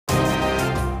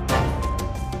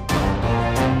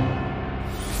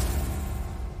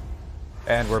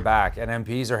And we're back, and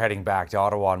MPs are heading back to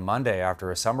Ottawa on Monday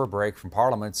after a summer break from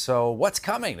Parliament. So what's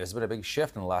coming? There's been a big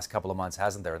shift in the last couple of months,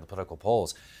 hasn't there, in the political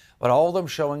polls? But all of them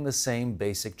showing the same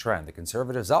basic trend. The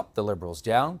Conservatives up, the Liberals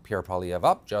down, Pierre Poilievre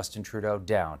up, Justin Trudeau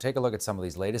down. Take a look at some of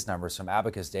these latest numbers from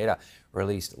Abacus data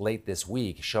released late this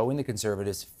week, showing the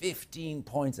Conservatives 15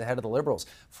 points ahead of the Liberals.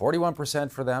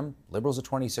 41% for them, Liberals at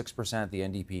 26%, the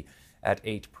NDP at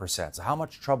 8%. So how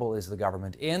much trouble is the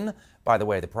government in? By the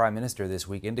way, the Prime Minister this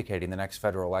week indicating the next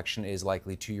federal election is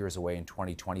likely 2 years away in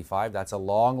 2025. That's a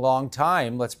long, long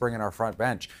time. Let's bring in our front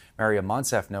bench. Maryam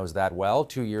Monsef knows that well.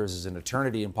 2 years is an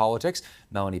eternity in politics.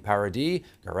 Melanie Paradis,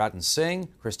 Garatan Singh,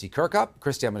 Christy Kirkup.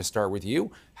 Christy, I'm going to start with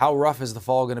you. How rough is the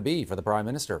fall going to be for the Prime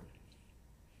Minister?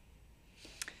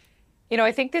 You know,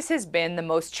 I think this has been the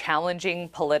most challenging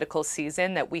political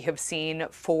season that we have seen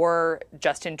for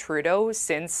Justin Trudeau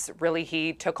since really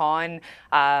he took on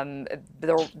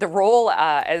the role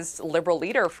as Liberal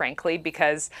leader, frankly,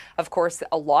 because, of course,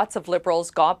 lots of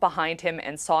Liberals got behind him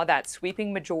and saw that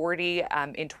sweeping majority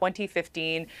in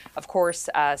 2015. Of course,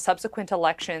 subsequent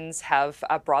elections have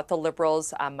brought the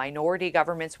Liberals minority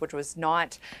governments, which was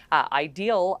not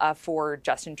ideal for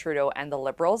Justin Trudeau and the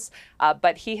Liberals.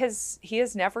 But he has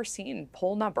never seen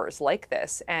poll numbers like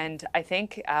this. And I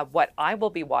think what I will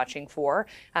be watching for,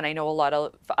 and I know a lot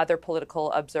of other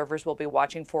political observers will be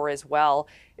watching for as well,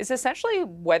 is essentially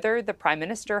whether the Prime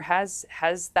Minister has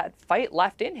that fight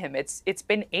left in him. It's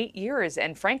been 8 years,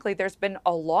 and frankly, there's been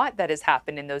a lot that has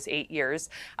happened in those 8 years.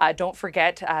 Don't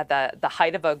forget the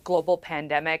height of a global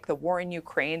pandemic, the war in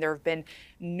Ukraine. There have been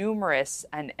numerous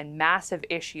and massive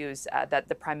issues that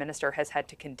the Prime Minister has had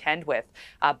to contend with,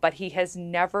 but he has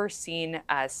never seen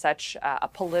such a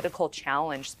political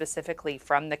challenge specifically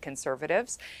from the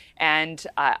Conservatives. And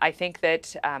I think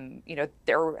that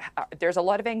there's a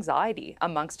lot of anxiety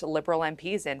amongst Liberal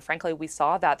MPs, and frankly, we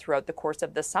saw that throughout the course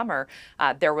of the summer.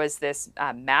 There was this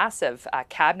massive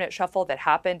cabinet shuffle that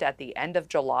happened at the end of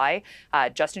July.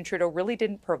 Justin Trudeau really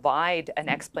didn't provide an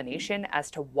explanation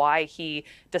as to why he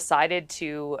decided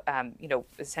to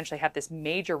essentially have this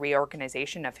major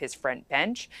reorganization of his front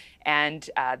bench. And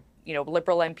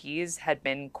Liberal MPs had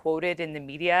been quoted in the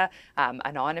media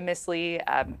anonymously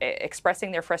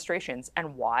expressing their frustrations.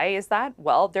 And why is that?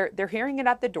 Well, they're hearing it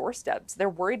at the doorsteps. They're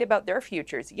worried about their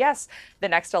futures. Yes, the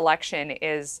next election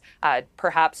is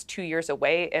perhaps 2 years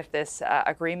away if this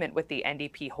agreement with the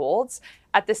NDP holds.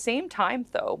 At the same time,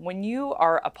 though, when you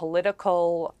are a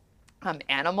political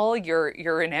animal,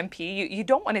 you're an MP, you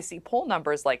don't want to see poll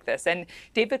numbers like this. And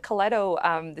David Coletto,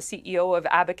 the CEO of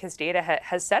Abacus Data,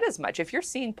 has said as much. If you're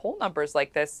seeing poll numbers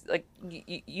like this,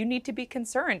 you need to be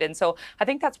concerned. And so I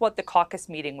think that's what the caucus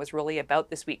meeting was really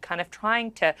about this week, kind of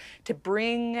trying to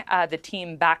bring the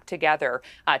team back together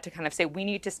to kind of say we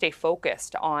need to stay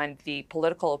focused on the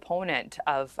political opponent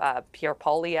of Pierre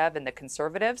Poilievre and the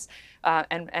Conservatives,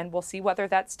 and we'll see whether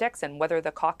that sticks and whether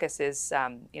the caucus is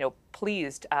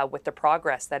pleased with the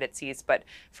progress that it sees. But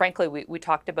frankly, we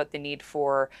talked about the need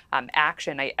for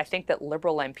action. I think that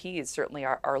Liberal MPs certainly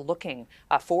are looking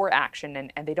for action,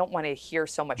 and they don't want to hear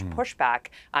so much pushback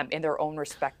in their own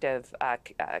respective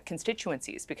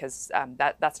constituencies, because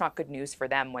that's not good news for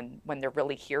them when they're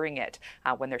really hearing it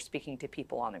when they're speaking to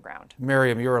people on the ground.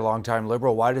 Maryam, you're a longtime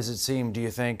Liberal. Why does it seem, do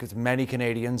you think, many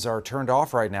Canadians are turned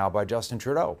off right now by Justin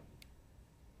Trudeau?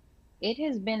 It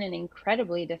has been an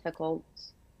incredibly difficult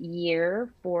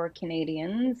year for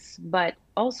Canadians, but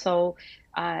also,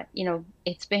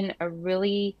 it's been a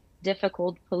really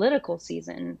difficult political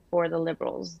season for the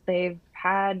Liberals. They've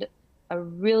had a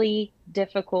really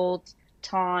difficult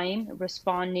time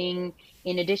responding,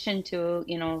 in addition to,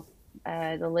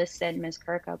 the list that Ms.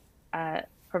 Kirkup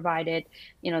provided,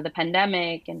 the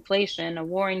pandemic, inflation, a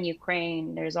war in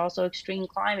Ukraine. There's also extreme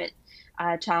climate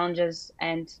challenges,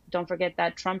 and don't forget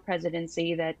that Trump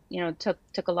presidency that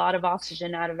took a lot of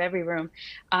oxygen out of every room.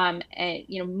 And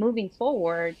moving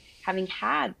forward, having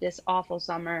had this awful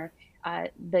summer,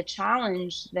 the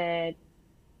challenge that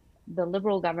the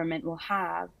Liberal government will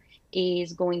have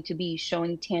is going to be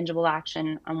showing tangible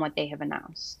action on what they have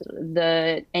announced.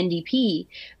 The NDP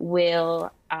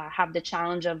will have the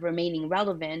challenge of remaining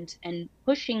relevant and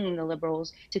pushing the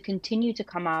Liberals to continue to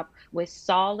come up with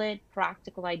solid,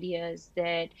 practical ideas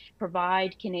that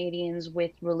provide Canadians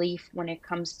with relief when it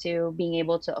comes to being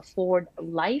able to afford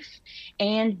life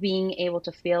and being able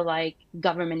to feel like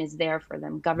government is there for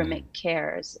them, government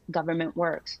cares, government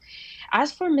works.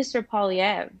 As for Mr.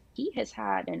 Poilievre, he has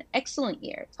had an excellent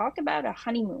year. Talk about a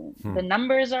honeymoon. The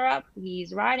numbers are up.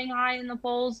 He's riding high in the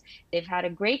polls. They've had a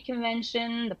great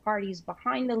convention. The party's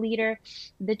behind the leader.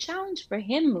 The challenge for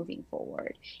him moving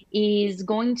forward is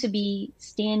going to be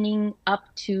standing up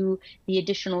to the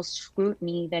additional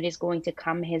scrutiny that is going to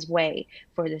come his way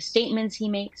for the statements he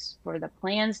makes, for the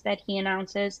plans that he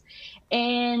announces.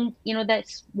 And,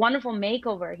 that's wonderful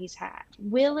makeover he's had.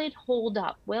 Will it hold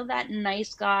up? Will that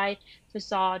nice guy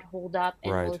facade hold up?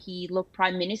 And will Right. he look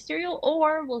prime ministerial,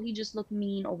 or will he just look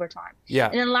mean over time? Yeah.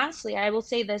 And then lastly, I will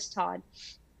say this, Todd.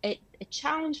 A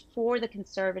challenge for the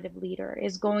conservative leader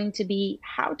is going to be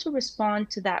how to respond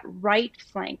to that right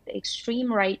flank, the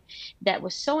extreme right, that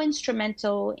was so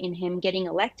instrumental in him getting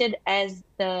elected as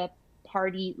the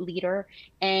party leader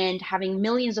and having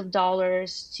millions of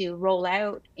dollars to roll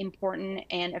out important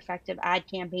and effective ad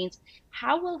campaigns.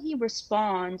 How will he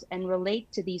respond and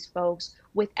relate to these folks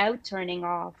without turning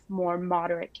off more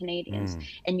moderate Canadians?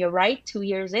 And you're right, 2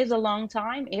 years is a long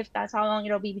time, if that's how long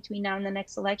it'll be between now and the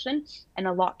next election, and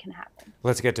a lot can happen.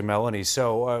 Let's get to Melanie.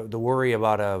 So the worry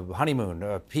about a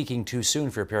honeymoon peaking too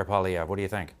soon for Pierre Poilievre. What do you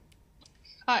think?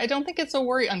 I don't think it's a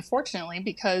worry, unfortunately,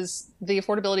 because the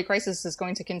affordability crisis is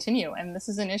going to continue. And this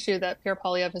is an issue that Pierre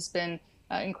Poilievre has been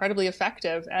incredibly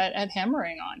effective at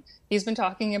hammering on. He's been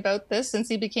talking about this since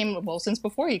he became, since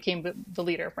before he became the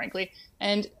leader, frankly.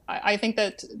 And I think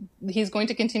that he's going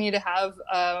to continue to have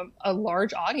a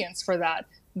large audience for that.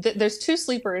 There's two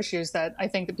sleeper issues that I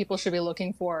think that people should be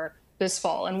looking for this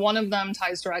fall. And one of them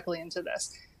ties directly into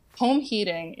this. Home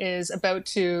heating is about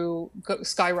to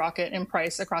skyrocket in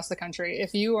price across the country.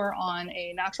 If you are on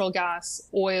a natural gas,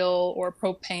 oil, or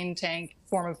propane tank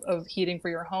form of heating for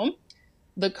your home,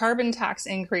 the carbon tax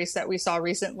increase that we saw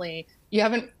recently, you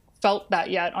haven't felt that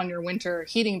yet on your winter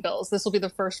heating bills. This will be the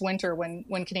first winter when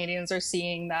Canadians are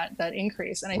seeing that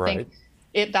increase. And I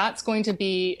think that's going to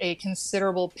be a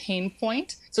considerable pain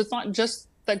point. So it's not just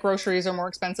that groceries are more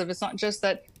expensive. It's not just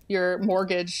that your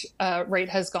mortgage rate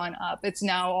has gone up. It's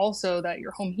now also that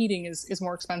your home heating is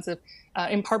more expensive,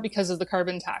 in part because of the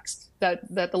carbon tax that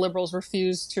the Liberals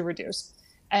refuse to reduce.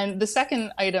 And the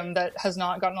second item that has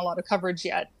not gotten a lot of coverage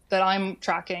yet that I'm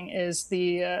tracking is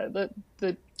the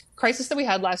crisis that we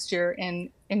had last year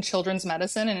in children's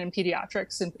medicine and in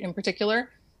pediatrics in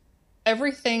particular.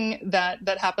 Everything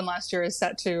that happened last year is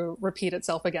set to repeat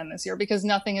itself again this year because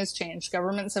nothing has changed.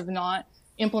 Governments have not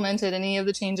implemented any of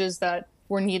the changes that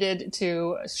were needed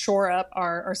to shore up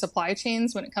our supply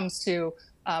chains when it comes to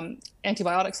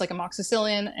antibiotics like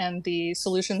amoxicillin and the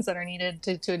solutions that are needed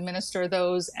to administer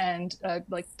those, and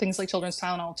like things like children's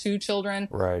Tylenol to children.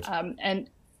 Right.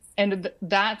 And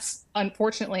that's,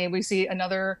 unfortunately, we see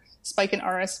another spike in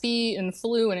RSV and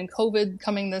flu and in COVID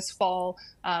coming this fall.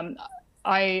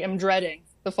 I am dreading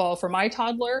the fall for my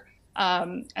toddler,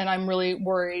 and I'm really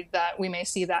worried that we may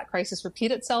see that crisis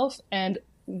repeat itself. And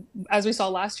as we saw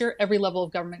last year, every level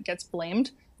of government gets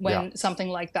blamed when something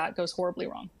like that goes horribly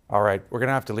wrong. All right, we're going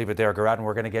to have to leave it there, Garrett, and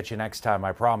we're going to get you next time,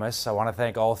 I promise. I want to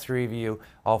thank all three of you,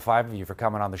 all five of you, for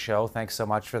coming on the show. Thanks so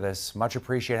much for this. Much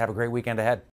appreciated. Have a great weekend ahead.